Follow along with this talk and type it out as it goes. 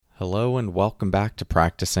Hello and welcome back to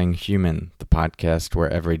Practicing Human, the podcast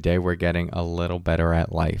where every day we're getting a little better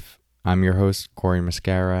at life. I'm your host, Corey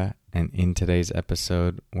Mascara, and in today's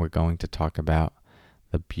episode, we're going to talk about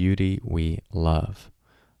the beauty we love.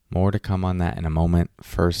 More to come on that in a moment.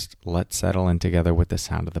 First, let's settle in together with the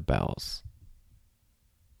sound of the bells.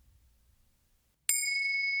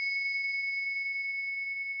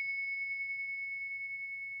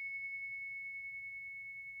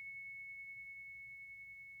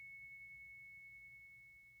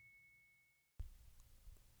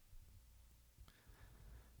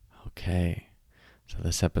 Okay, so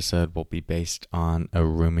this episode will be based on a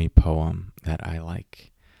Rumi poem that I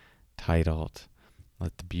like, titled,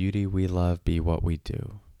 "Let the beauty we love be what we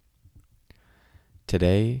do."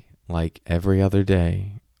 Today, like every other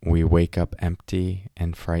day, we wake up empty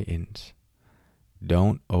and frightened.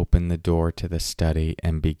 Don't open the door to the study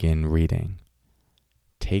and begin reading.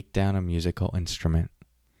 Take down a musical instrument.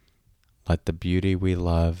 Let the beauty we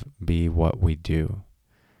love be what we do.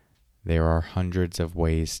 There are hundreds of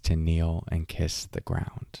ways to kneel and kiss the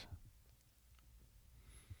ground.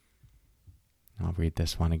 I'll read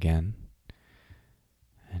this one again.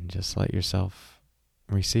 And just let yourself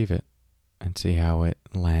receive it and see how it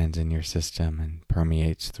lands in your system and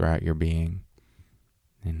permeates throughout your being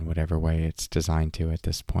in whatever way it's designed to at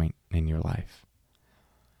this point in your life.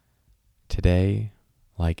 Today,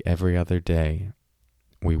 like every other day,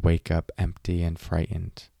 we wake up empty and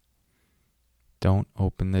frightened. Don't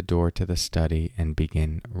open the door to the study and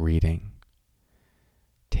begin reading.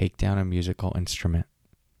 Take down a musical instrument.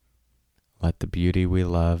 Let the beauty we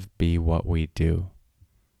love be what we do.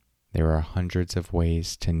 There are hundreds of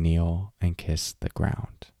ways to kneel and kiss the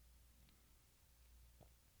ground.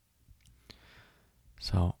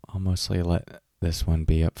 So I'll mostly let this one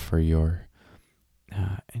be up for your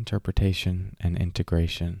interpretation and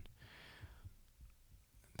integration.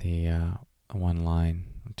 The one line,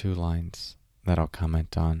 2 lines that I'll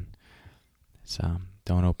comment on is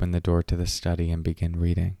don't open the door to the study and begin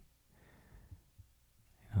reading.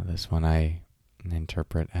 This one I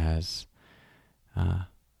interpret as don't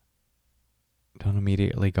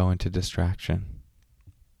immediately go into distraction.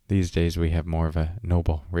 These days we have more of a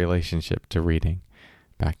noble relationship to reading.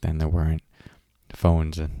 Back then there weren't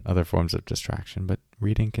phones and other forms of distraction, but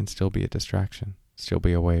reading can still be a distraction, still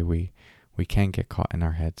be a way we can get caught in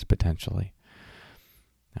our heads potentially.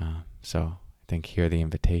 So I think here the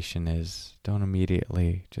invitation is don't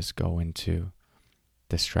immediately just go into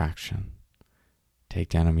distraction. Take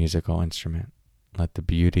down a musical instrument. Let the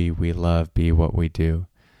beauty we love be what we do.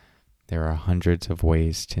 There are hundreds of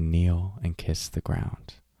ways to kneel and kiss the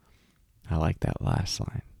ground. I like that last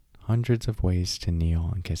line. Hundreds of ways to kneel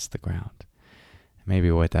and kiss the ground.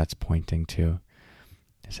 Maybe what that's pointing to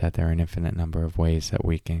is that there are an infinite number of ways that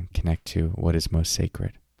we can connect to what is most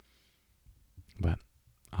sacred. But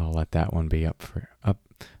I'll let that one be up for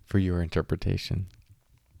your interpretation.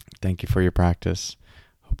 Thank you for your practice.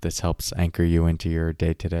 Hope this helps anchor you into your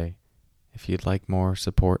day today. If you'd like more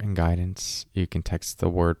support and guidance, you can text the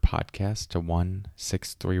word podcast to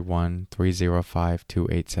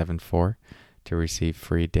 1-631-305-2874 to receive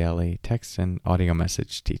free daily text and audio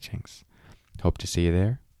message teachings. Hope to see you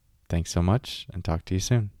there. Thanks so much and talk to you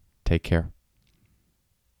soon. Take care.